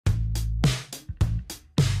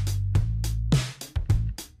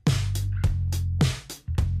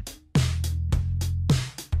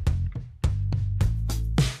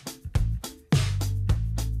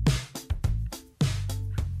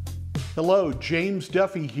Hello, James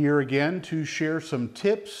Duffy here again to share some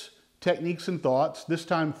tips, techniques, and thoughts, this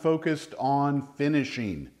time focused on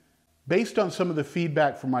finishing. Based on some of the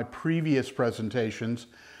feedback from my previous presentations,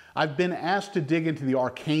 I've been asked to dig into the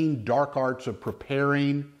arcane dark arts of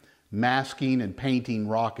preparing, masking, and painting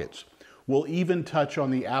rockets. We'll even touch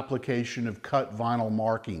on the application of cut vinyl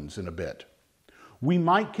markings in a bit. We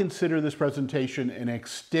might consider this presentation an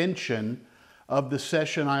extension of the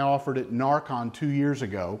session I offered at NARCON 2 years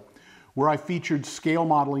ago, where I featured scale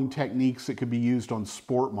modeling techniques that could be used on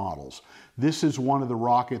sport models. This is one of the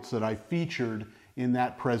rockets that I featured in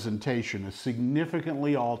that presentation, a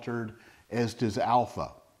significantly altered Estes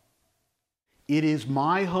Alpha. It is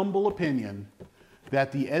my humble opinion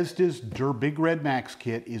that the Estes Der Big Red Max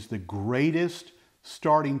kit is the greatest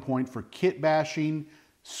starting point for kit bashing,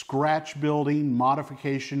 scratch building,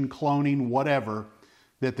 modification, cloning, whatever,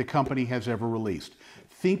 that the company has ever released.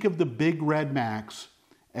 Think of the Big Red Max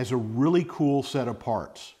as a really cool set of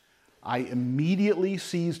parts. I immediately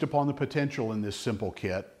seized upon the potential in this simple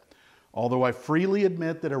kit, although I freely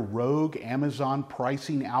admit that a rogue Amazon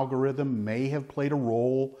pricing algorithm may have played a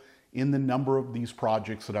role in the number of these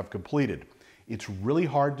projects that I've completed. It's really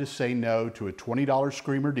hard to say no to a $20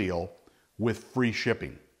 screamer deal with free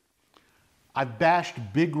shipping. I've bashed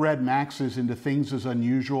Big Red Maxes into things as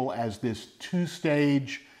unusual as this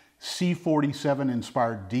two-stage C-47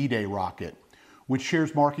 inspired D-Day rocket, which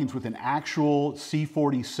shares markings with an actual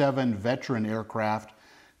C-47 veteran aircraft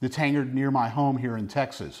that's hangared near my home here in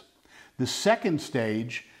Texas. The second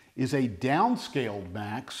stage is a downscaled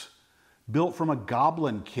Max built from a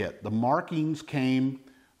Goblin kit. The markings came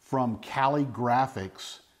from Cali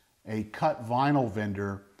Graphics, a cut vinyl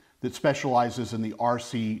vendor that specializes in the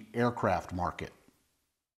RC aircraft market.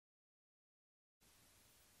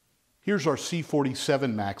 Here's our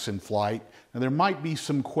C-47 Max in flight. Now there might be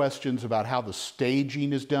some questions about how the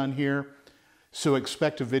staging is done here, so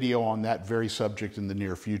expect a video on that very subject in the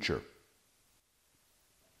near future.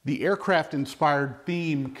 The aircraft-inspired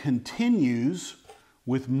theme continues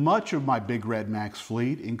with much of my Big Red Max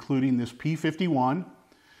fleet, including this P-51,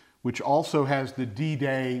 which also has the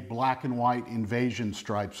D-Day black and white invasion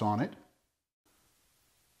stripes on it.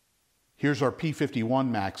 Here's our P-51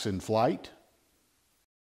 Max in flight.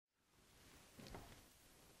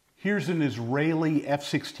 Here's an Israeli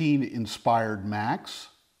F-16 inspired Max.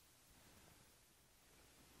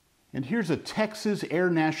 And here's a Texas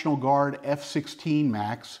Air National Guard F-16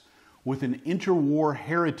 Max with an interwar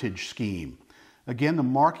heritage scheme. Again, the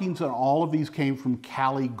markings on all of these came from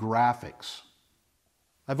Cali Graphics.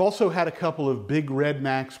 I've also had a couple of Big Red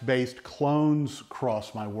Max based clones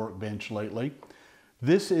cross my workbench lately.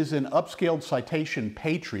 This is an upscaled Citation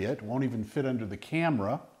Patriot, won't even fit under the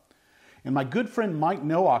camera. And my good friend Mike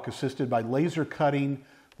Nowak assisted by laser cutting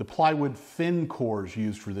the plywood fin cores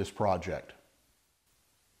used for this project.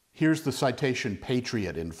 Here's the Citation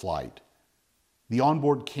Patriot in flight. The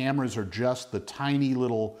onboard cameras are just the tiny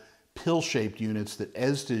little pill-shaped units that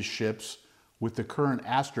Estes ships with the current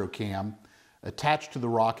Astrocam attached to the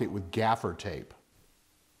rocket with gaffer tape.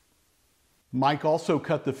 Mike also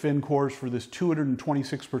cut the fin cores for this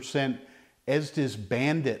 226% Estes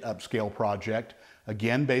Bandit upscale project,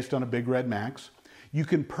 again based on a Big Red Max. You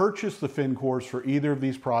can purchase the fin cores for either of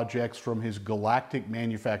these projects from his Galactic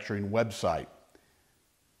Manufacturing website.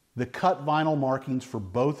 The cut vinyl markings for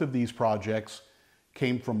both of these projects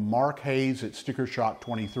came from Mark Hayes at Sticker Shock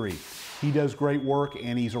 23. He does great work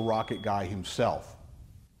and he's a rocket guy himself.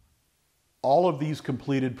 All of these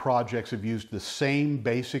completed projects have used the same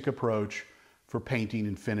basic approach for painting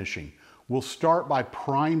and finishing. We'll start by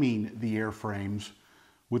priming the airframes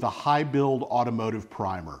with a high build automotive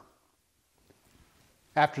primer.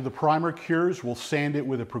 After the primer cures, we'll sand it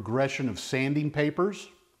with a progression of sanding papers.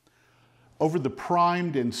 Over the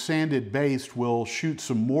primed and sanded base, we'll shoot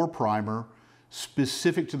some more primer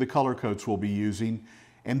specific to the color coats we'll be using,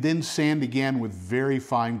 and then sand again with very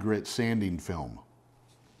fine grit sanding film.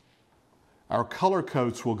 Our color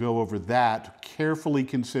coats will go over that, carefully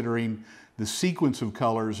considering the sequence of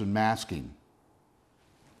colors and masking.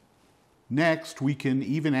 Next, we can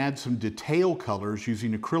even add some detail colors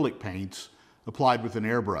using acrylic paints applied with an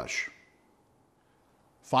airbrush.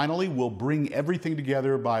 Finally, we'll bring everything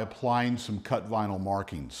together by applying some cut vinyl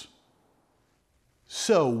markings.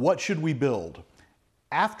 So, what should we build?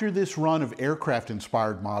 After this run of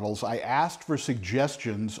aircraft-inspired models, I asked for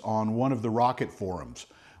suggestions on one of the rocket forums.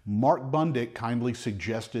 Mark Bundick kindly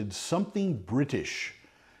suggested something British.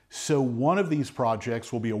 So one of these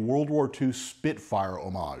projects will be a World War II Spitfire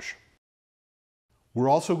homage. We're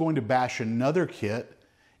also going to bash another kit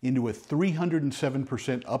into a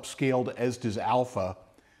 307% upscaled Estes Alpha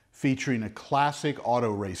featuring a classic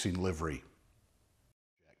auto racing livery.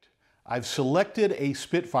 I've selected a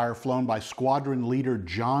Spitfire flown by squadron leader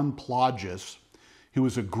John Plodgis, who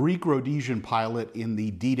was a Greek Rhodesian pilot in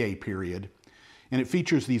the D-Day period, and it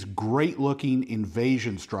features these great-looking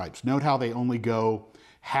invasion stripes. Note how they only go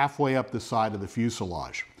halfway up the side of the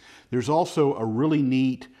fuselage. There's also a really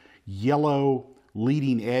neat yellow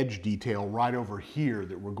leading edge detail right over here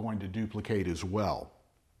that we're going to duplicate as well.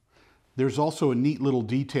 There's also a neat little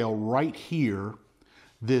detail right here,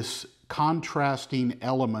 this contrasting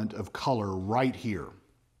element of color right here.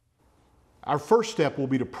 Our first step will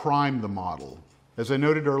be to prime the model. As I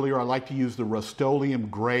noted earlier, I like to use the Rust-Oleum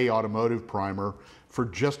Gray Automotive Primer for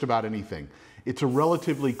just about anything. It's a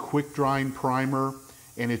relatively quick drying primer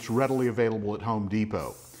and it's readily available at Home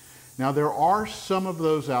Depot. Now there are some of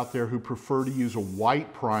those out there who prefer to use a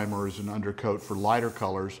white primer as an undercoat for lighter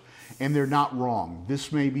colors, and they're not wrong.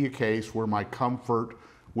 This may be a case where my comfort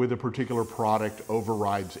with a particular product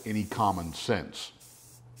overrides any common sense.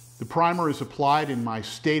 The primer is applied in my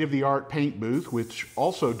state-of-the-art paint booth, which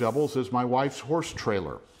also doubles as my wife's horse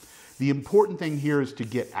trailer. The important thing here is to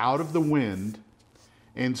get out of the wind,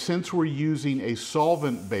 and since we're using a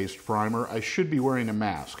solvent-based primer, I should be wearing a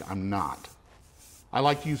mask. I'm not. I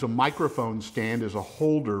like to use a microphone stand as a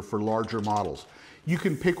holder for larger models. You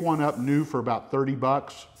can pick one up new for about 30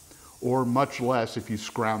 bucks, or much less if you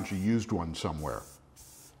scrounge a used one somewhere.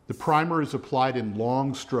 The primer is applied in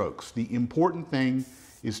long strokes. The important thing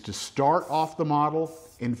is to start off the model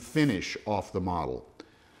and finish off the model.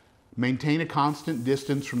 Maintain a constant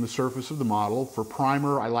distance from the surface of the model. For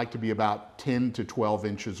primer, I like to be about 10 to 12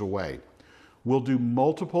 inches away. We'll do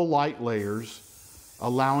multiple light layers,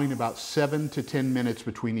 allowing about 7 to 10 minutes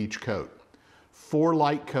between each coat. 4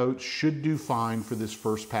 light coats should do fine for this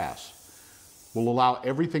first pass. We'll allow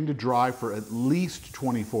everything to dry for at least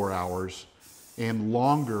 24 hours and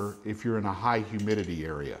longer if you're in a high humidity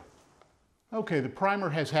area. Okay, the primer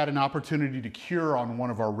has had an opportunity to cure on one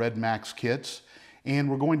of our Red Max kits, and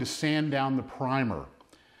we're going to sand down the primer.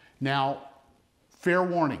 Now, fair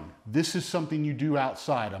warning, this is something you do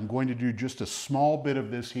outside. I'm going to do just a small bit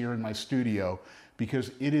of this here in my studio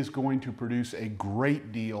because it is going to produce a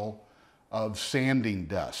great deal of sanding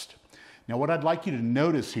dust. Now, what I'd like you to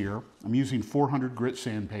notice here, I'm using 400 grit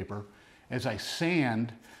sandpaper. As I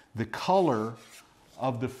sand, the color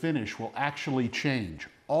of the finish will actually change.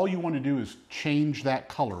 All you want to do is change that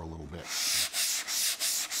color a little bit.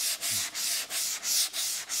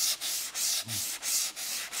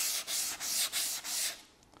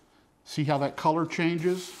 See how that color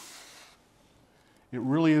changes? It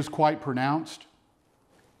really is quite pronounced.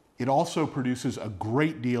 It also produces a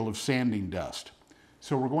great deal of sanding dust.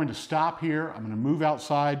 So we're going to stop here. I'm going to move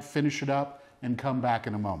outside, finish it up, and come back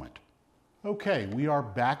in a moment. Okay, we are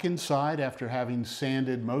back inside after having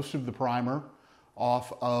sanded most of the primer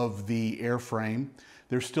off of the airframe.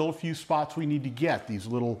 There's still a few spots we need to get. These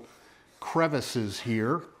little crevices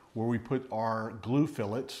here where we put our glue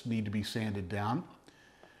fillets need to be sanded down.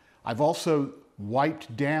 I've also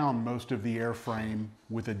wiped down most of the airframe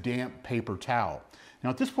with a damp paper towel. Now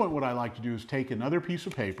at this point what I like to do is take another piece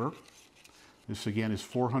of paper, this again is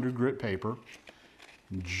 400 grit paper,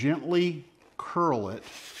 and gently curl it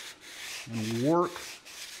and work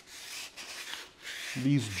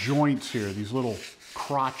these joints here, these little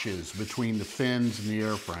crotches between the fins and the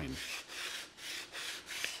airframe.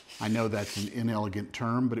 I know that's an inelegant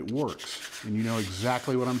term, but it works, and you know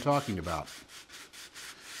exactly what I'm talking about.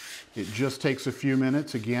 It just takes a few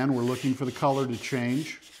minutes. Again, we're looking for the color to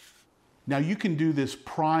change. Now you can do this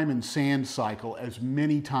prime and sand cycle as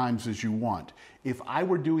many times as you want. If I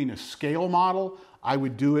were doing a scale model, I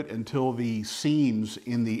would do it until the seams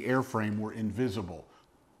in the airframe were invisible.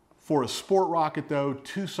 For a sport rocket though,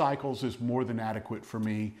 2 cycles is more than adequate for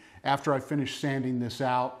me. After I finish sanding this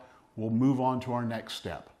out, we'll move on to our next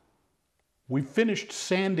step. We've finished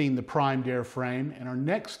sanding the primed airframe, and our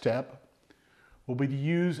next step will be to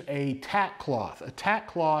use a tack cloth. A tack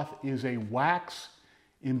cloth is a wax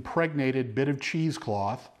impregnated bit of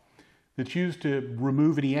cheesecloth that's used to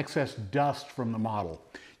remove any excess dust from the model.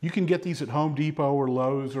 You can get these at Home Depot or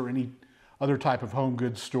Lowe's or any other type of home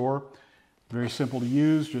goods store. Very simple to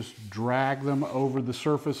use. Just drag them over the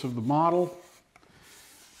surface of the model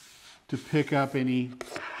to pick up any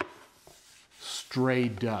stray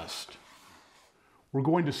dust. We're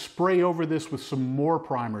going to spray over this with some more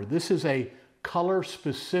primer. This is a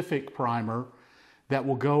color-specific primer that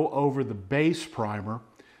will go over the base primer.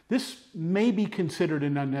 This may be considered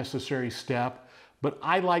an unnecessary step, but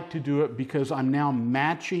I like to do it because I'm now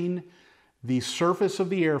matching the surface of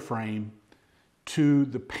the airframe to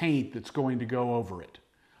the paint that's going to go over it.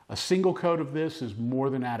 A single coat of this is more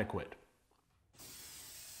than adequate.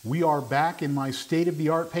 We are back in my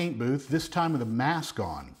state-of-the-art paint booth, this time with a mask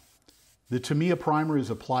on. The Tamiya primer is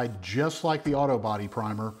applied just like the auto body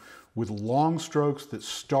primer, with long strokes that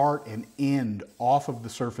start and end off of the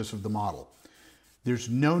surface of the model. There's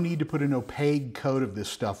no need to put an opaque coat of this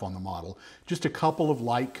stuff on the model. Just a couple of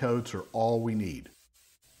light coats are all we need.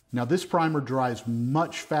 Now this primer dries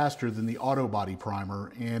much faster than the auto body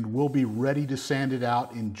primer, and we'll be ready to sand it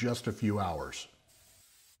out in just a few hours.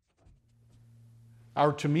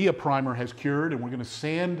 Our Tamiya primer has cured, and we're going to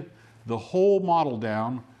sand the whole model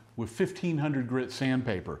down with 1500 grit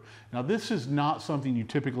sandpaper. Now this is not something you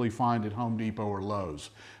typically find at Home Depot or Lowe's,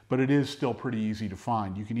 but it is still pretty easy to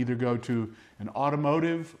find. You can either go to an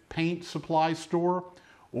automotive paint supply store,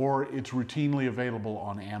 or it's routinely available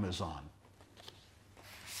on Amazon.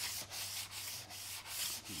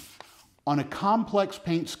 On a complex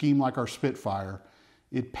paint scheme like our Spitfire,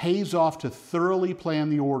 it pays off to thoroughly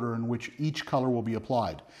plan the order in which each color will be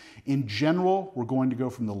applied. In general, we're going to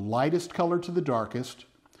go from the lightest color to the darkest.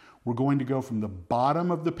 We're going to go from the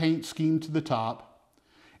bottom of the paint scheme to the top,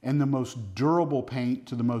 and the most durable paint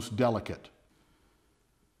to the most delicate.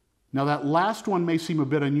 Now that last one may seem a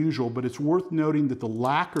bit unusual, but it's worth noting that the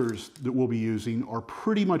lacquers that we'll be using are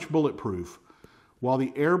pretty much bulletproof, while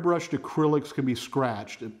the airbrushed acrylics can be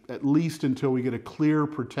scratched, at least until we get a clear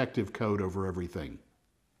protective coat over everything.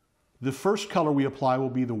 The first color we apply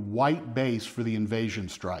will be the white base for the invasion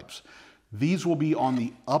stripes. These will be on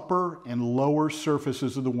the upper and lower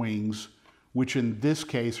surfaces of the wings, which in this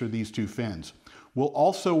case are these two fins. We'll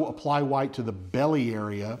also apply white to the belly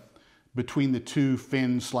area between the two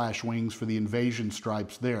fins/wings for the invasion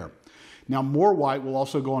stripes there. Now more white will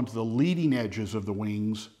also go onto the leading edges of the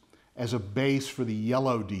wings as a base for the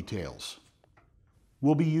yellow details.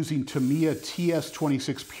 We'll be using Tamiya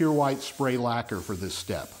TS26 Pure White Spray Lacquer for this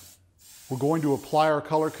step. We're going to apply our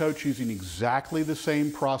color coats using exactly the same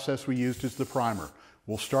process we used as the primer.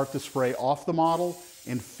 We'll start the spray off the model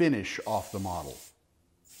and finish off the model.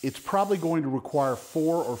 It's probably going to require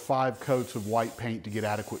 4 or 5 coats of white paint to get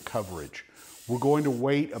adequate coverage. We're going to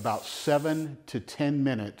wait about 7 to 10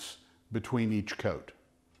 minutes between each coat.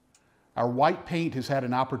 Our white paint has had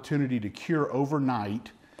an opportunity to cure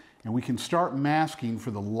overnight, and we can start masking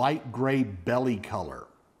for the light gray belly color.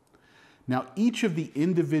 Now each of the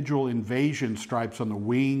individual invasion stripes on the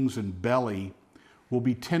wings and belly will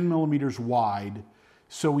be 10 millimeters wide,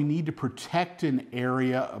 so we need to protect an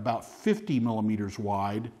area about 50 millimeters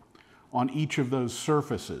wide on each of those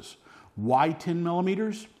surfaces. Why 10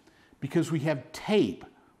 millimeters? Because we have tape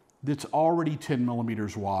that's already 10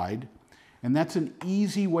 millimeters wide, and that's an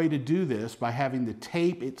easy way to do this by having the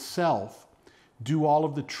tape itself do all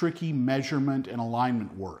of the tricky measurement and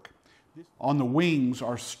alignment work. On the wings,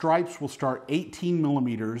 our stripes will start 18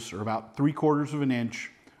 millimeters, or about 3/4 of an inch,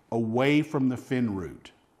 away from the fin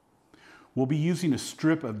root. We'll be using a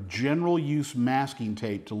strip of general use masking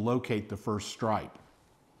tape to locate the first stripe.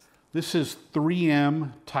 This is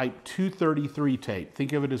 3M type 233 tape.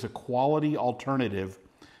 Think of it as a quality alternative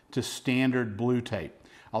to standard blue tape.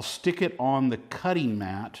 I'll stick it on the cutting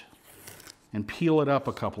mat and peel it up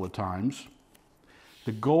a couple of times.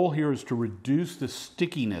 The goal here is to reduce the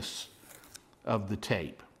stickiness of the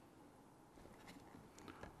tape.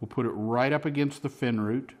 We'll put it right up against the fin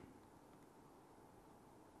root.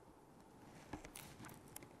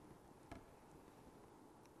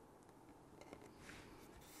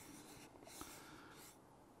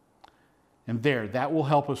 And there, that will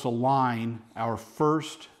help us align our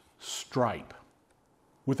first stripe.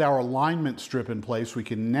 With our alignment strip in place, we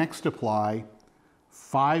can next apply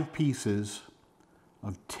 5 pieces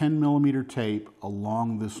of 10 millimeter tape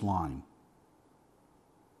along this line.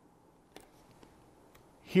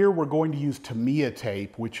 Here we're going to use Tamiya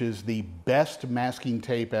tape, which is the best masking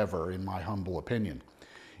tape ever, in my humble opinion.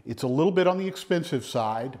 It's a little bit on the expensive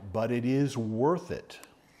side, but it is worth it.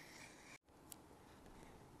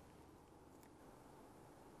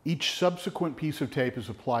 Each subsequent piece of tape is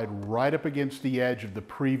applied right up against the edge of the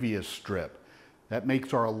previous strip. That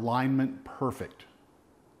makes our alignment perfect.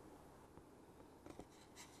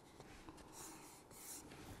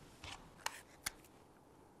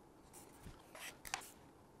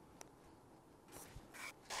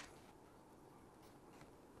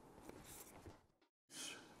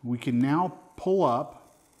 We can now pull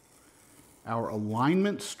up our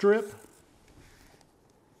alignment strip.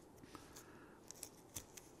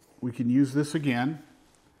 We can use this again.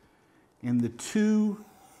 And the 2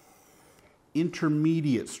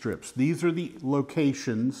 intermediate strips, these are the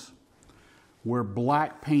locations where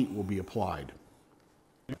black paint will be applied.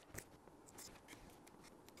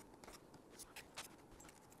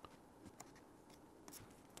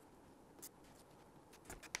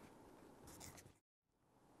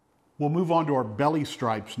 We'll move on to our belly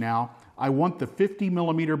stripes now. I want the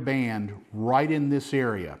 50mm band right in this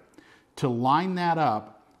area. To line that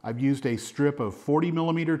up, I've used a strip of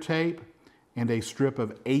 40mm tape and a strip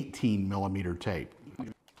of 18mm tape.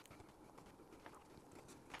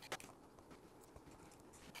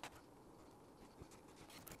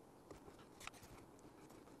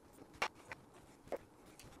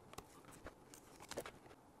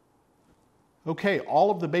 Okay, all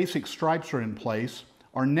of the basic stripes are in place.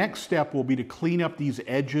 Our next step will be to clean up these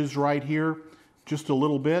edges right here just a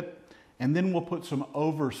little bit, and then we'll put some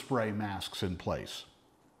overspray masks in place.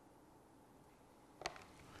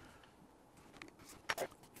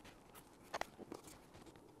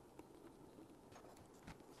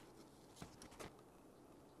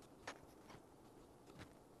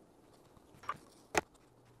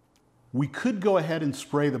 We could go ahead and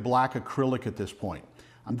spray the black acrylic at this point.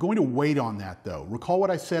 I'm going to wait on that though. Recall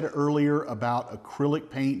what I said earlier about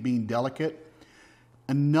acrylic paint being delicate?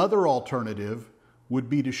 Another alternative would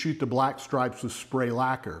be to shoot the black stripes with spray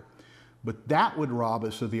lacquer, but that would rob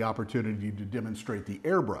us of the opportunity to demonstrate the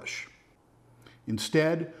airbrush.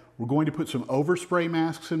 Instead, we're going to put some overspray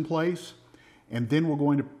masks in place, and then we're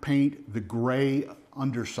going to paint the gray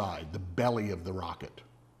underside, the belly of the rocket.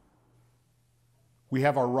 We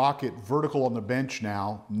have our rocket vertical on the bench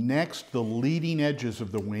now. Next, the leading edges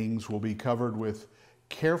of the wings will be covered with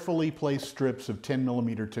carefully placed strips of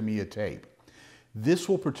 10mm Tamiya tape. This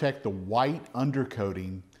will protect the white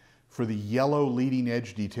undercoating for the yellow leading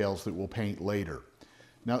edge details that we'll paint later.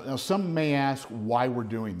 Now some may ask why we're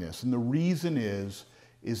doing this, and the reason is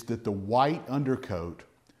that the white undercoat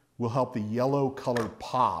will help the yellow color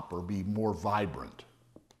pop or be more vibrant.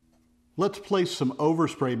 Let's place some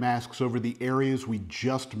overspray masks over the areas we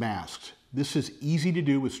just masked. This is easy to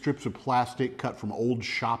do with strips of plastic cut from old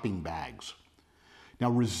shopping bags.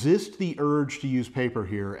 Now resist the urge to use paper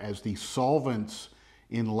here, as the solvents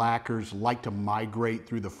in lacquers like to migrate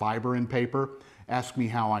through the fiber in paper. Ask me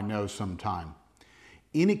how I know sometime.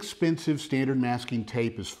 Inexpensive standard masking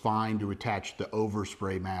tape is fine to attach the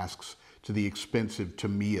overspray masks to the expensive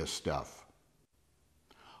Tamiya stuff.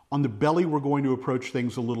 On the belly, we're going to approach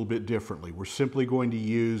things a little bit differently. We're simply going to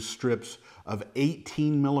use strips of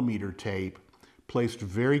 18mm tape placed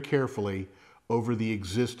very carefully over the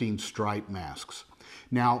existing stripe masks.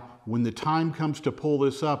 Now, when the time comes to pull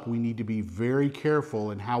this up, we need to be very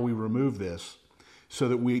careful in how we remove this so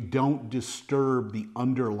that we don't disturb the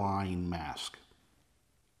underlying mask.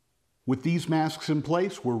 With these masks in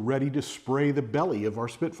place, we're ready to spray the belly of our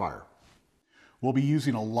Spitfire. We'll be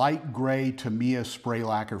using a light gray Tamiya spray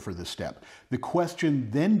lacquer for this step. The question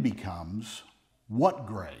then becomes, what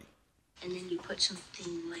gray? And then you put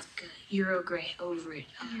something like Euro gray over it.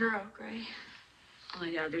 Euro gray. Oh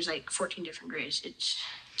my God, there's like 14 different grays.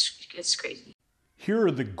 It's crazy. Here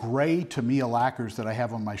are the gray Tamiya lacquers that I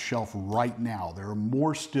have on my shelf right now. There are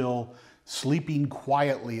more still sleeping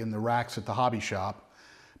quietly in the racks at the hobby shop,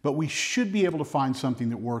 but we should be able to find something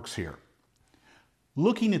that works here.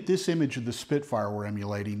 Looking at this image of the Spitfire we're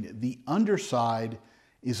emulating, the underside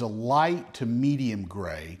is a light to medium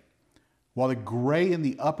gray, while the gray in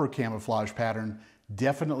the upper camouflage pattern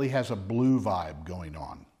definitely has a blue vibe going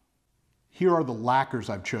on. Here are the lacquers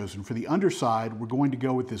I've chosen. For the underside, we're going to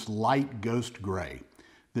go with this light ghost gray.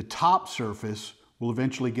 The top surface will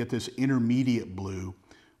eventually get this intermediate blue,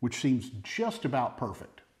 which seems just about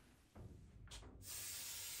perfect.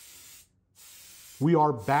 We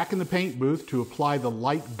are back in the paint booth to apply the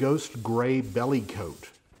light ghost gray belly coat.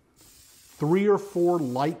 3 or 4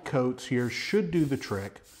 light coats here should do the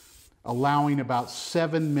trick, allowing about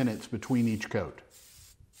 7 minutes between each coat.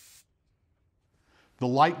 The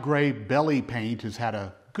light gray belly paint has had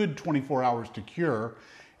a good 24 hours to cure,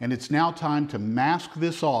 and it's now time to mask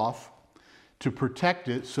this off to protect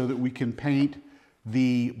it so that we can paint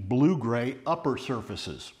the blue-gray upper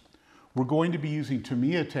surfaces. We're going to be using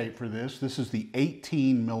Tamiya tape for this. This is the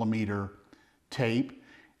 18mm tape,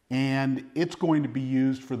 and it's going to be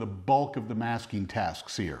used for the bulk of the masking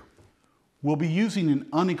tasks here. We'll be using an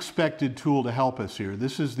unexpected tool to help us here.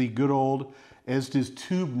 This is the good old Estes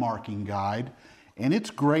tube marking guide, and it's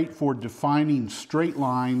great for defining straight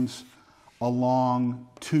lines along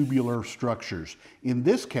tubular structures. In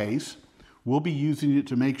this case, we'll be using it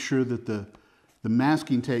to make sure that the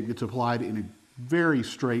masking tape gets applied in a very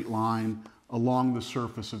straight line along the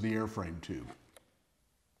surface of the airframe tube.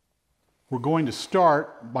 We're going to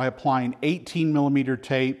start by applying 18mm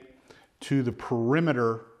tape to the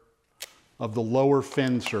perimeter of the lower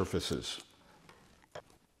fin surfaces.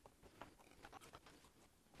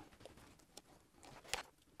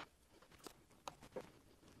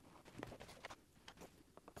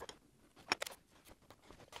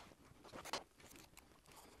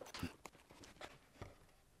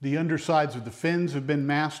 The undersides of the fins have been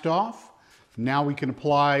masked off. Now we can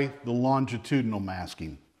apply the longitudinal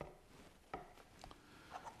masking.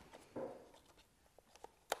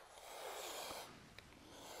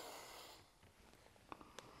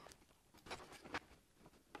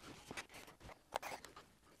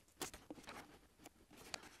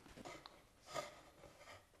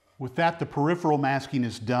 With that, the peripheral masking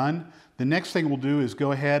is done. The next thing we'll do is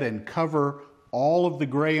go ahead and cover all of the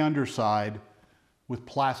gray underside with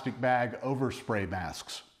plastic bag overspray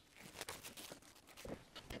masks.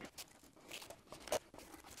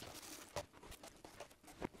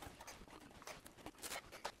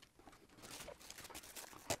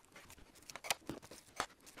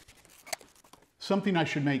 Something I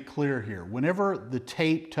should make clear here, whenever the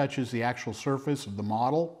tape touches the actual surface of the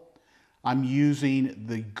model, I'm using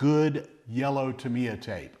the good yellow Tamiya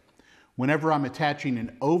tape. Whenever I'm attaching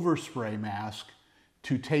an overspray mask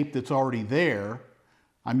to tape that's already there,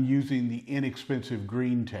 I'm using the inexpensive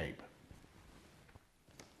green tape.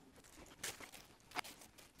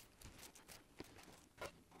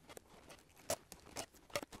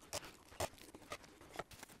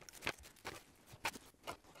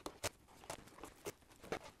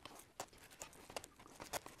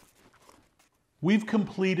 We've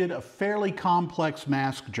completed a fairly complex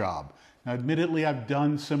mask job. Now, admittedly, I've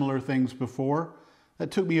done similar things before.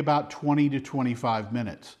 That took me about 20 to 25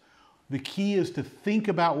 minutes. The key is to think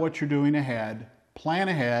about what you're doing ahead, plan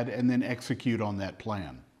ahead, and then execute on that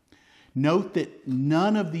plan. Note that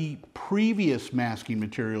none of the previous masking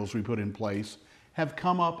materials we put in place have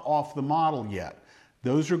come up off the model yet.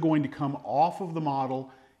 Those are going to come off of the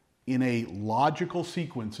model in a logical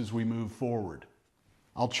sequence as we move forward.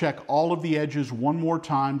 I'll check all of the edges one more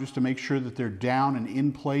time just to make sure that they're down and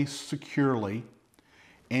in place securely.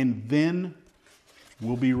 And then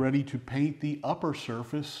we'll be ready to paint the upper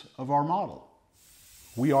surface of our model.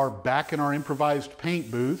 We are back in our improvised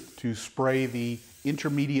paint booth to spray the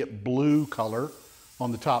intermediate blue color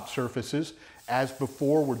on the top surfaces. As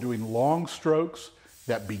before, we're doing long strokes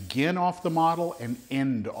that begin off the model and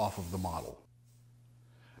end off of the model.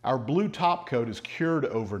 Our blue top coat is cured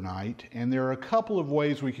overnight, and there are a couple of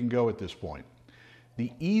ways we can go at this point.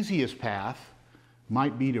 The easiest path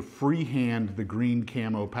might be to freehand the green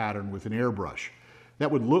camo pattern with an airbrush. That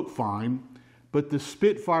would look fine, but the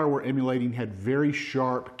Spitfire we're emulating had very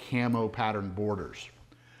sharp camo pattern borders.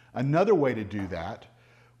 Another way to do that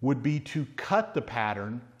would be to cut the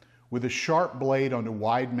pattern with a sharp blade onto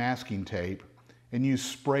wide masking tape and use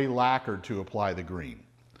spray lacquer to apply the green.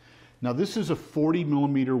 Now, this is a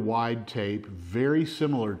 40mm wide tape, very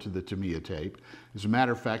similar to the Tamiya tape. As a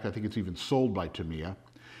matter of fact, I think it's even sold by Tamiya,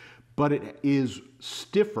 but it is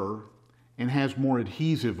stiffer and has more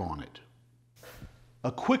adhesive on it.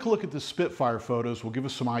 A quick look at the Spitfire photos will give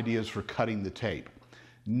us some ideas for cutting the tape.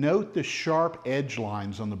 Note the sharp edge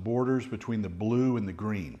lines on the borders between the blue and the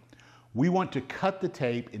green. We want to cut the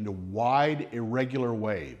tape into wide, irregular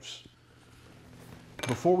waves.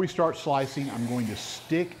 Before we start slicing, I'm going to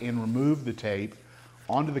stick and remove the tape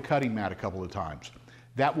onto the cutting mat a couple of times.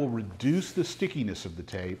 That will reduce the stickiness of the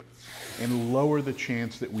tape and lower the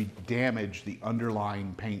chance that we damage the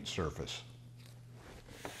underlying paint surface.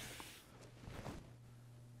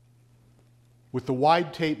 With the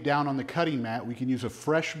wide tape down on the cutting mat, we can use a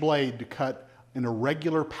fresh blade to cut an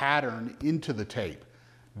irregular pattern into the tape.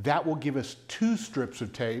 That will give us 2 strips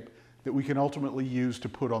of tape that we can ultimately use to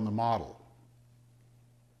put on the model.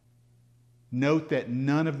 Note that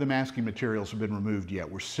none of the masking materials have been removed yet.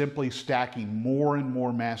 We're simply stacking more and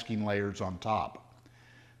more masking layers on top.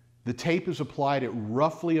 The tape is applied at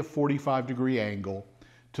roughly a 45-degree angle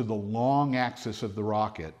to the long axis of the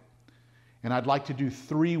rocket, and I'd like to do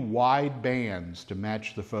 3 wide bands to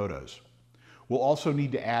match the photos. We'll also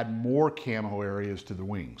need to add more camo areas to the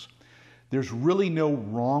wings. There's really no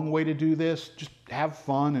wrong way to do this. Just have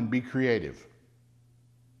fun and be creative.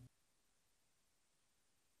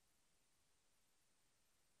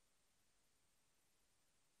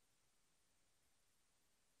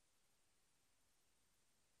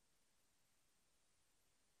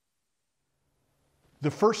 The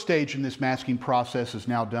first stage in this masking process is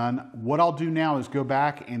now done. What I'll do now is go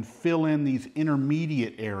back and fill in these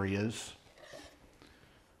intermediate areas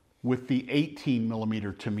with the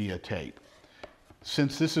 18mm Tamiya tape.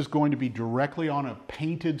 Since this is going to be directly on a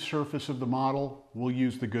painted surface of the model, we'll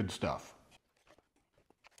use the good stuff.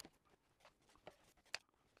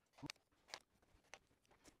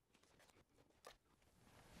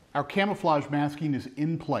 Our camouflage masking is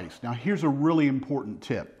in place. Now here's a really important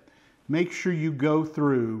tip. Make sure you go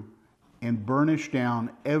through and burnish down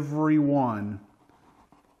every one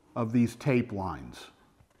of these tape lines.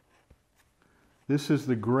 This is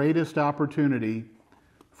the greatest opportunity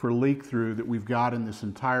for leak through that we've got in this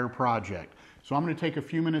entire project. So I'm going to take a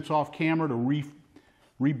few minutes off camera to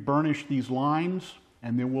re-burnish these lines,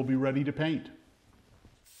 and then we'll be ready to paint.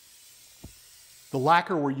 The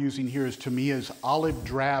lacquer we're using here is Tamiya's Olive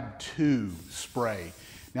Drab 2 spray.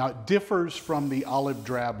 Now it differs from the Olive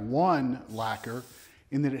Drab 1 lacquer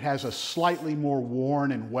in that it has a slightly more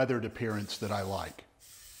worn and weathered appearance that I like.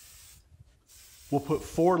 We'll put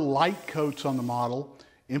 4 light coats on the model.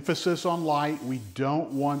 Emphasis on light. We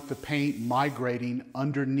don't want the paint migrating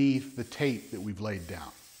underneath the tape that we've laid down.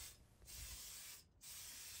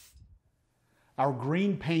 Our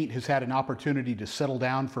green paint has had an opportunity to settle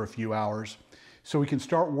down for a few hours, so we can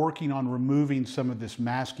start working on removing some of this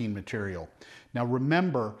masking material. Now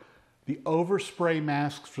remember, the overspray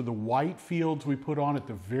masks for the white fields we put on at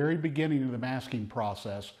the very beginning of the masking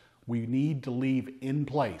process, we need to leave in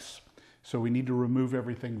place. So we need to remove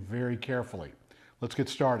everything very carefully. Let's get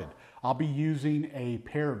started. I'll be using a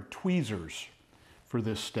pair of tweezers for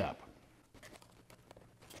this step.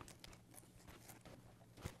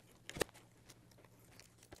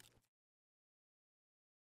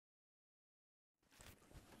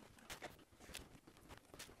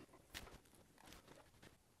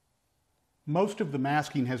 Most of the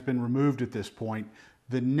masking has been removed at this point.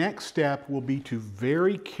 The next step will be to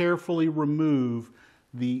very carefully remove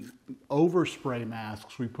the overspray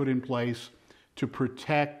masks we put in place to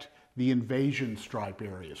protect the invasion stripe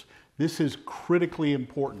areas. This is critically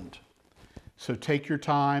important. So take your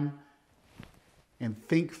time and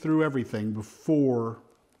think through everything before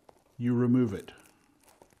you remove it.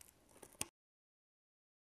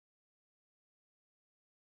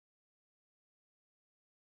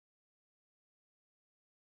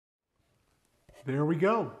 There we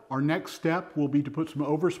go. Our next step will be to put some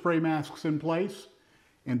overspray masks in place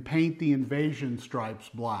and paint the invasion stripes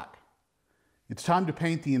black. It's time to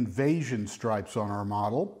paint the invasion stripes on our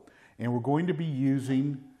model, and we're going to be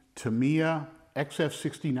using Tamiya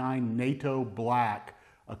XF69 NATO Black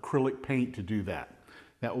acrylic paint to do that.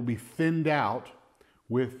 That will be thinned out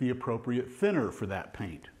with the appropriate thinner for that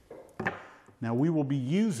paint. Now we will be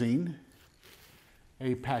using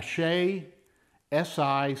a Pache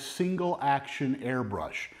SI single action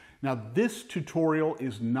airbrush. Now this tutorial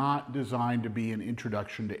is not designed to be an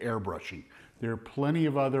introduction to airbrushing. There are plenty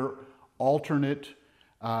of other alternate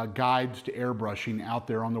guides to airbrushing out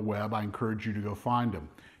there on the web. I encourage you to go find them.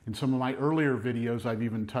 In some of my earlier videos, I've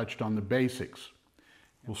even touched on the basics.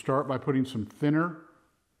 We'll start by putting some thinner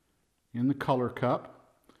in the color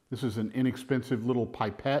cup. This is an inexpensive little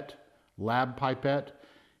pipette, lab pipette.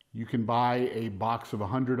 You can buy a box of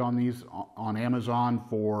 100 on these on Amazon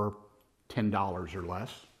for $10 or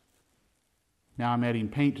less. Now I'm adding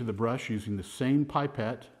paint to the brush using the same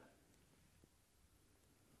pipette.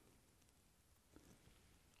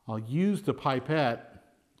 I'll use the pipette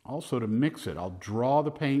also to mix it. I'll draw the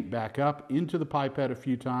paint back up into the pipette a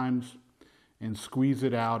few times and squeeze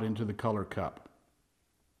it out into the color cup.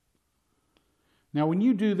 Now when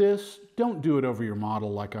you do this, don't do it over your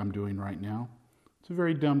model like I'm doing right now. It's a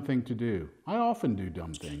very dumb thing to do. I often do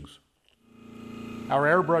dumb things. Our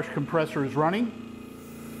airbrush compressor is running.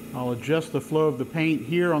 I'll adjust the flow of the paint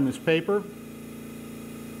here on this paper.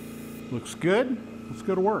 Looks good. Let's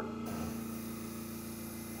go to work.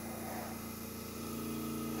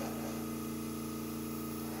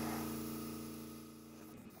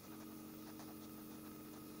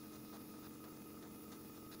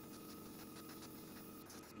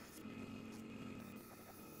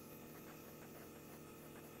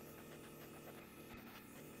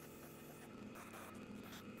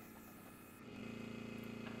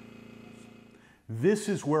 This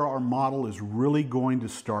is where our model is really going to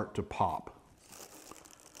start to pop.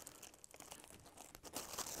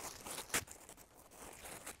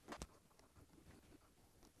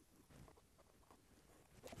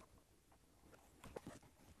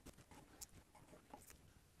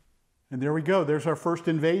 And there we go. There's our first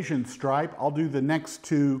invasion stripe. I'll do the next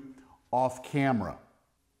two off camera.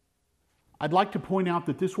 I'd like to point out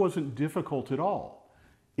that this wasn't difficult at all.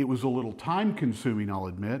 It was a little time consuming, I'll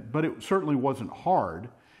admit, but it certainly wasn't hard.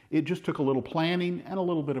 It just took a little planning and a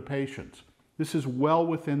little bit of patience. This is well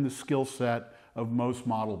within the skill set of most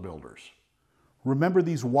model builders. Remember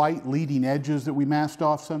these white leading edges that we masked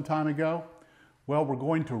off some time ago? Well, we're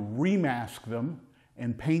going to remask them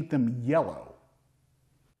and paint them yellow.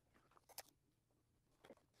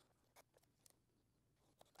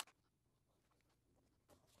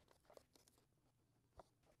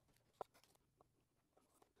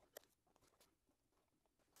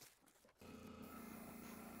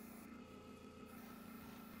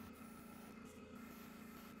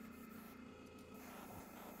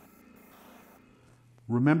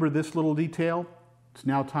 Remember this little detail? It's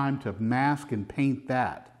now time to mask and paint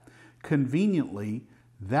that. Conveniently,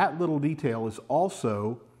 that little detail is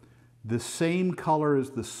also the same color as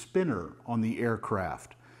the spinner on the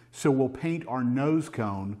aircraft. So we'll paint our nose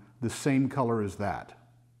cone the same color as that.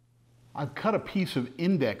 I've cut a piece of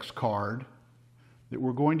index card that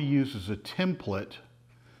we're going to use as a template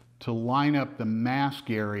to line up the mask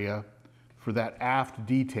area for that aft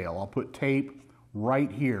detail. I'll put tape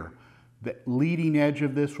right here. The leading edge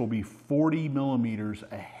of this will be 40 millimeters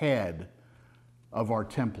ahead of our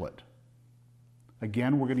template.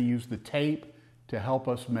 Again, we're going to use the tape to help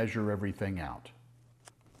us measure everything out.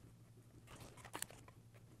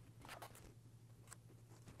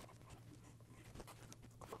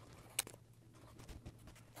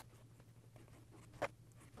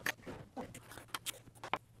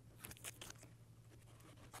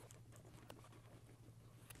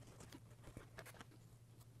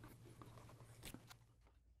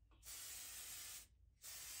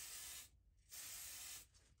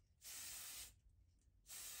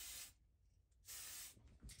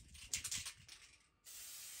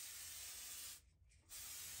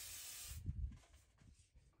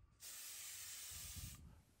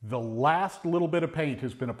 The last little bit of paint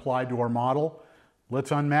has been applied to our model.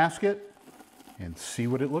 Let's unmask it and see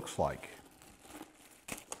what it looks like.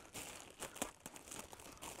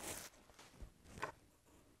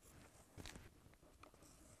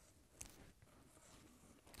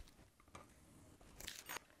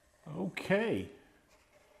 Okay.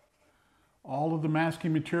 All of the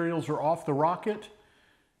masking materials are off the rocket.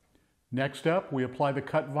 Next up, we apply the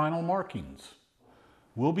cut vinyl markings.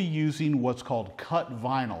 We'll be using what's called cut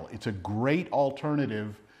vinyl. It's a great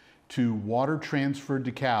alternative to water transfer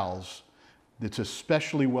decals that's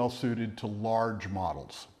especially well suited to large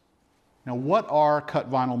models. Now, what are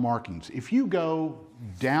cut vinyl markings? If you go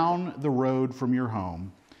down the road from your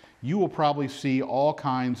home, you will probably see all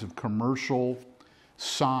kinds of commercial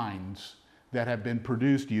signs that have been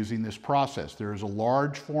produced using this process. There is a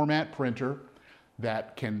large format printer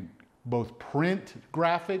that can both print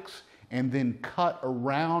graphics and then cut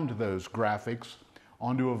around those graphics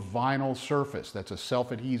onto a vinyl surface. That's a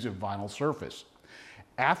self-adhesive vinyl surface.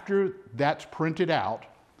 After that's printed out,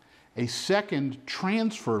 a second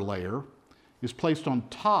transfer layer is placed on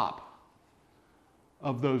top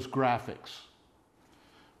of those graphics.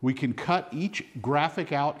 We can cut each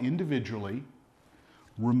graphic out individually,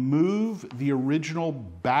 remove the original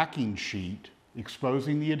backing sheet,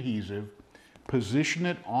 exposing the adhesive, position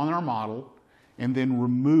it on our model, and then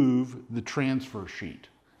remove the transfer sheet.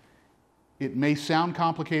 It may sound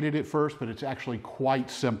complicated at first, but it's actually quite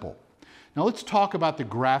simple. Now let's talk about the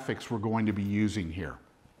graphics we're going to be using here.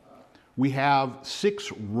 We have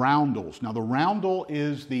 6 roundels. Now the roundel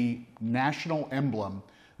is the national emblem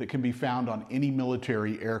that can be found on any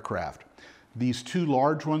military aircraft. These 2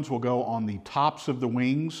 large ones will go on the tops of the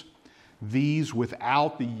wings. These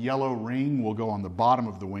without the yellow ring will go on the bottom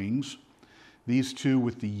of the wings. These 2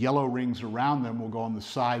 with the yellow rings around them will go on the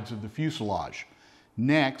sides of the fuselage.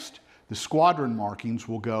 Next, the squadron markings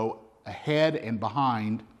will go ahead and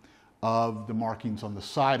behind of the markings on the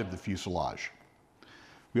side of the fuselage.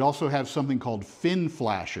 We also have something called fin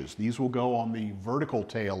flashes. These will go on the vertical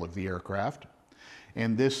tail of the aircraft.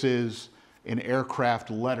 And this is an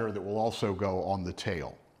aircraft letter that will also go on the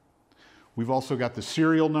tail. We've also got the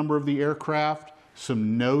serial number of the aircraft,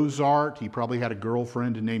 some nose art. He probably had a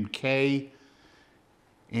girlfriend named Kay.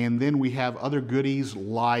 And then we have other goodies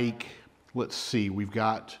like, let's see,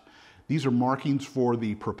 these are markings for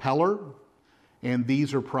the propeller, and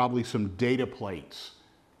these are probably some data plates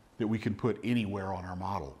that we can put anywhere on our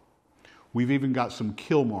model. We've even got some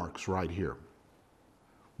kill marks right here.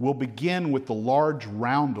 We'll begin with the large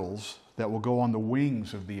roundels that will go on the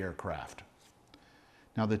wings of the aircraft.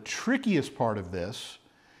 Now, the trickiest part of this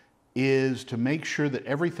is to make sure that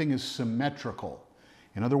everything is symmetrical.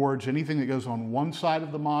 In other words, anything that goes on one side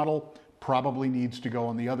of the model probably needs to go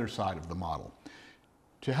on the other side of the model.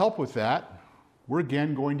 To help with that, we're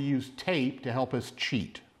again going to use tape to help us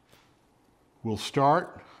cheat. We'll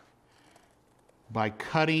start by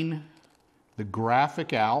cutting the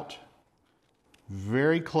graphic out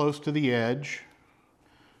very close to the edge,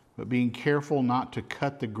 but being careful not to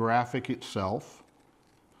cut the graphic itself.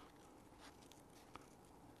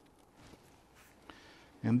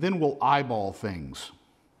 And then we'll eyeball things.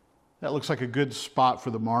 That looks like a good spot for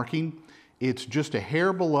the marking. It's just a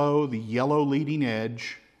hair below the yellow leading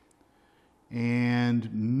edge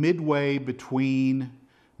and midway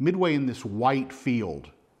in this white field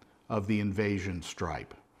of the invasion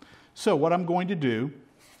stripe. So what I'm going to do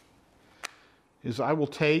is I will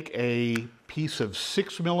take a piece of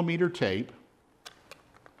 6mm tape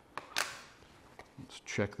Let's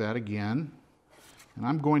check that again. And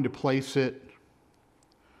I'm going to place it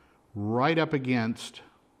right up against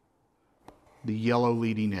the yellow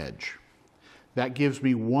leading edge. That gives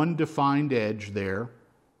me one defined edge there.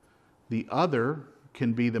 The other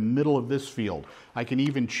can be the middle of this field. I can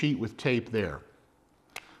even cheat with tape there.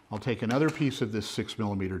 I'll take another piece of this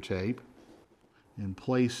 6mm tape and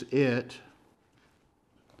place it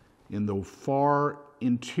in the far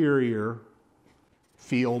interior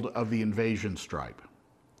field of the invasion stripe.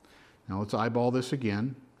 Now let's eyeball this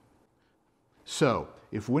again. So,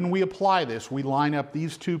 if when we apply this, we line up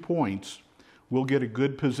these 2 points, we'll get a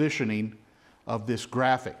good positioning of this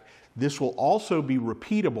graphic. This will also be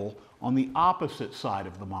repeatable on the opposite side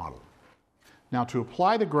of the model. Now to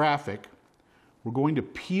apply the graphic, we're going to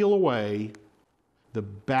peel away the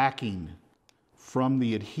backing from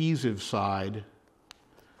the adhesive side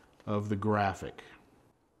of the graphic.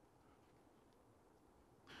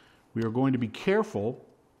 We are going to be careful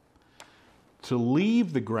to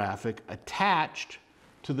leave the graphic attached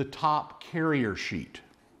to the top carrier sheet.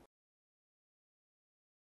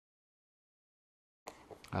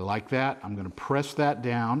 I like that. I'm going to press that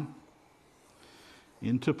down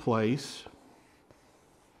into place.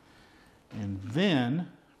 And then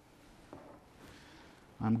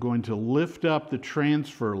I'm going to lift up the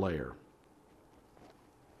transfer layer.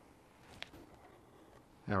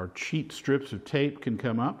 Our cheat strips of tape can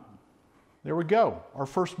come up. There we go. Our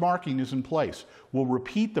first marking is in place. We'll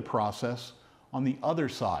repeat the process on the other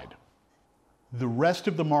side. The rest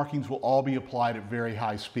of the markings will all be applied at very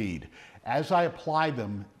high speed. As I apply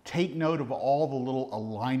them, take note of all the little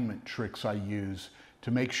alignment tricks I use to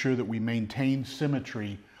make sure that we maintain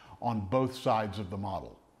symmetry on both sides of the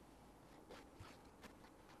model.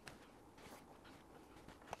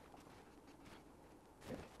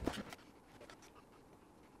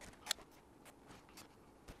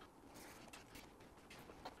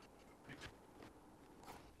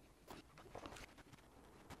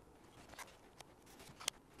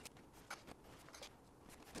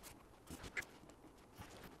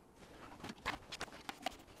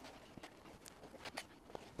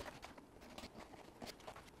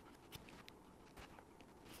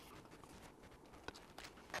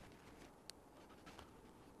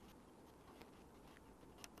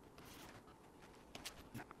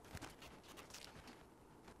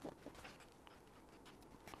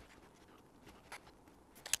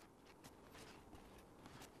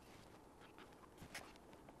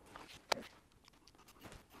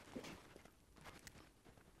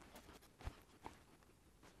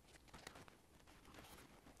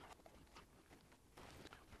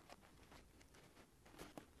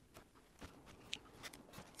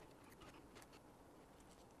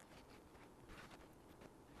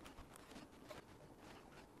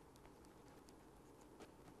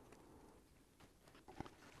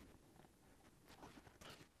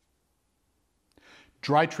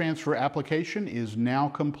 Dry transfer application is now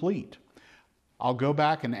complete. I'll go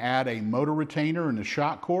back and add a motor retainer and a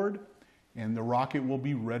shock cord, and the rocket will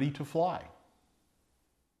be ready to fly.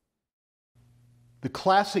 The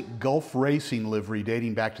classic Gulf Racing livery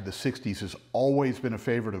dating back to the 60s has always been a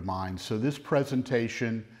favorite of mine, so this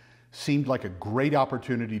presentation seemed like a great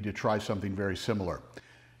opportunity to try something very similar.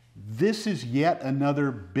 This is yet another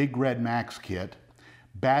Big Red Max kit,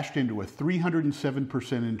 bashed into a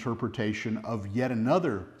 307% interpretation of yet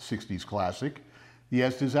another 60s classic, the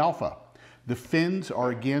Estes Alpha. The fins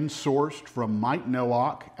are again sourced from Mike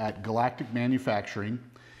Nowak at Galactic Manufacturing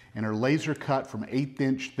and are laser cut from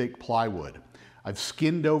 1/8" thick plywood. I've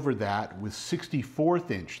skinned over that with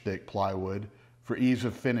 64th-inch thick plywood for ease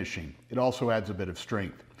of finishing. It also adds a bit of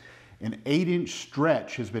strength. An 8-inch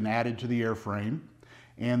stretch has been added to the airframe,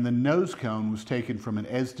 and the nose cone was taken from an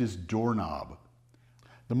Estes doorknob.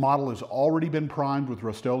 The model has already been primed with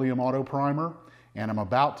Rust-Oleum Auto Primer, and I'm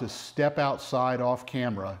about to step outside off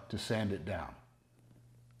camera to sand it down.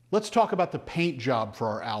 Let's talk about the paint job for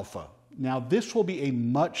our Alpha. Now, this will be a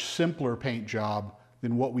much simpler paint job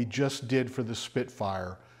than what we just did for the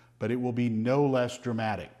Spitfire, but it will be no less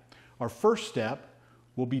dramatic. Our first step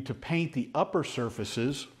will be to paint the upper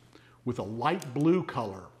surfaces with a light blue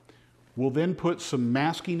color. We'll then put some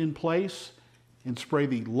masking in place and spray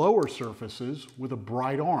the lower surfaces with a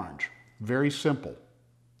bright orange. Very simple.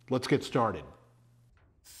 Let's get started.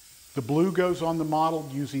 The blue goes on the model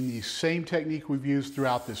using the same technique we've used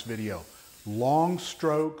throughout this video. Long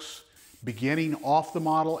strokes, beginning off the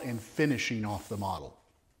model and finishing off the model.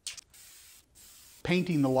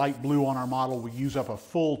 Painting the light blue on our model will use up a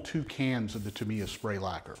full 2 cans of the Tamiya spray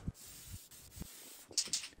lacquer.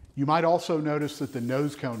 You might also notice that the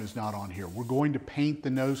nose cone is not on here. We're going to paint the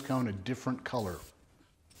nose cone a different color.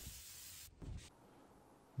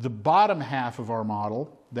 The bottom half of our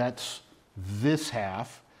model, that's this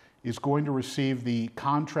half, is going to receive the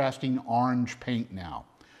contrasting orange paint now.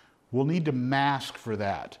 We'll need to mask for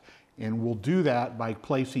that, and we'll do that by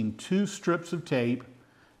placing 2 strips of tape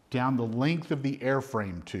down the length of the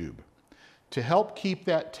airframe tube. To help keep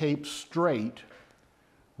that tape straight,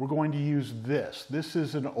 we're going to use this. This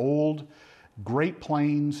is an old Great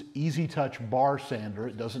Plains Easy Touch bar sander.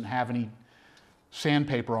 It doesn't have any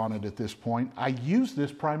sandpaper on it at this point. I use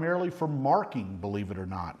this primarily for marking, believe it or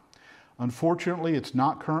not. Unfortunately, it's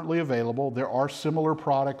not currently available. There are similar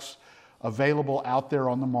products available out there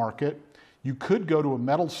on the market. You could go to a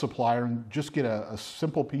metal supplier and just get a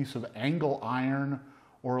simple piece of angle iron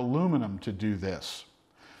or aluminum to do this.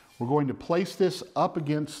 We're going to place this up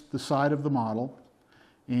against the side of the model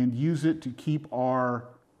and use it to keep our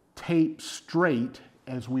tape straight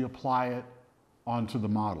as we apply it onto the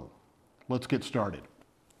model. Let's get started.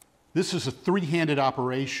 This is a 3-handed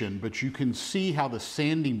operation, but you can see how the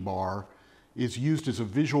sanding bar is used as a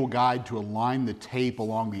visual guide to align the tape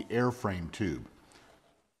along the airframe tube.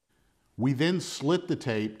 We then slit the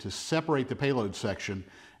tape to separate the payload section,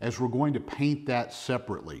 as we're going to paint that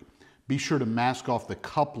separately. Be sure to mask off the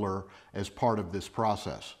coupler as part of this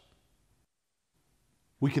process.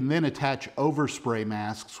 We can then attach overspray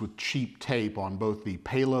masks with cheap tape on both the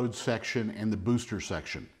payload section and the booster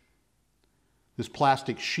section. This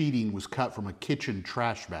plastic sheeting was cut from a kitchen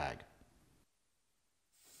trash bag.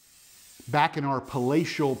 Back in our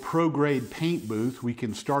palatial pro-grade paint booth, we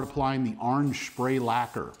can start applying the orange spray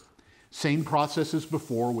lacquer. Same process as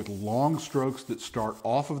before, with long strokes that start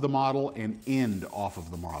off of the model and end off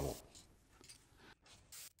of the model.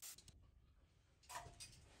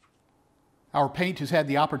 Our paint has had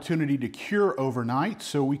the opportunity to cure overnight,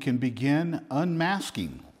 so we can begin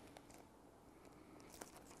unmasking.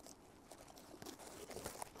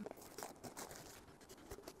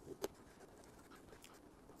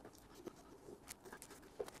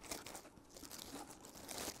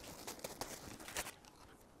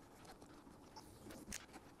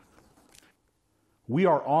 We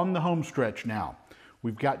are on the home stretch now.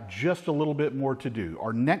 We've got just a little bit more to do.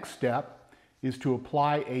 Our next step is to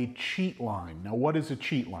apply a cheat line. Now, what is a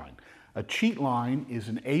cheat line? A cheat line is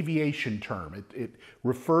an aviation term. It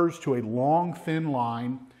refers to a long, thin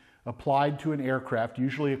line applied to an aircraft,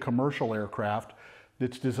 usually a commercial aircraft,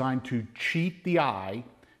 that's designed to cheat the eye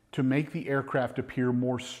to make the aircraft appear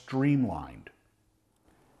more streamlined.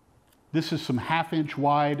 This is some 1/2-inch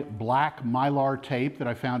wide black Mylar tape that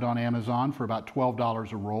I found on Amazon for about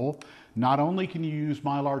 $12 a roll. Not only can you use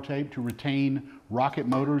Mylar tape to retain rocket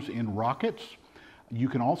motors in rockets, you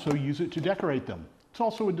can also use it to decorate them. It's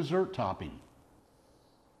also a dessert topping.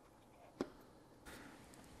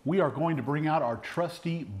 We are going to bring out our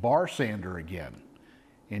trusty bar sander again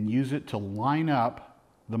and use it to line up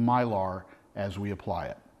the Mylar as we apply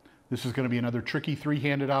it. This is going to be another tricky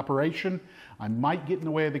 3-handed operation. I might get in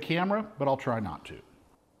the way of the camera, but I'll try not to.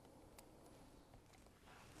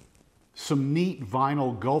 Some neat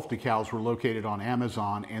vinyl Gulf decals were located on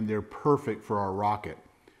Amazon, and they're perfect for our rocket.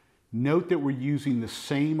 Note that we're using the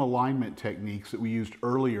same alignment techniques that we used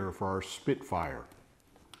earlier for our Spitfire.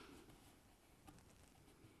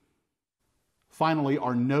 Finally,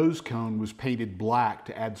 our nose cone was painted black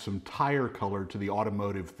to add some tire color to the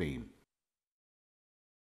automotive theme.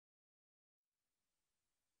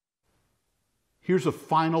 Here's a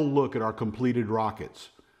final look at our completed rockets.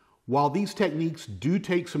 While these techniques do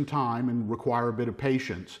take some time and require a bit of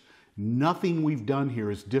patience, nothing we've done here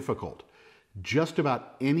is difficult. Just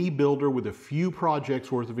about any builder with a few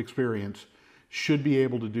projects worth of experience should be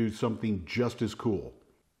able to do something just as cool.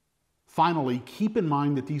 Finally, keep in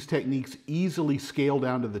mind that these techniques easily scale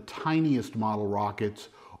down to the tiniest model rockets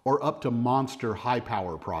or up to monster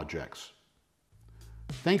high-power projects.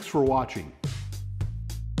 Thanks for watching.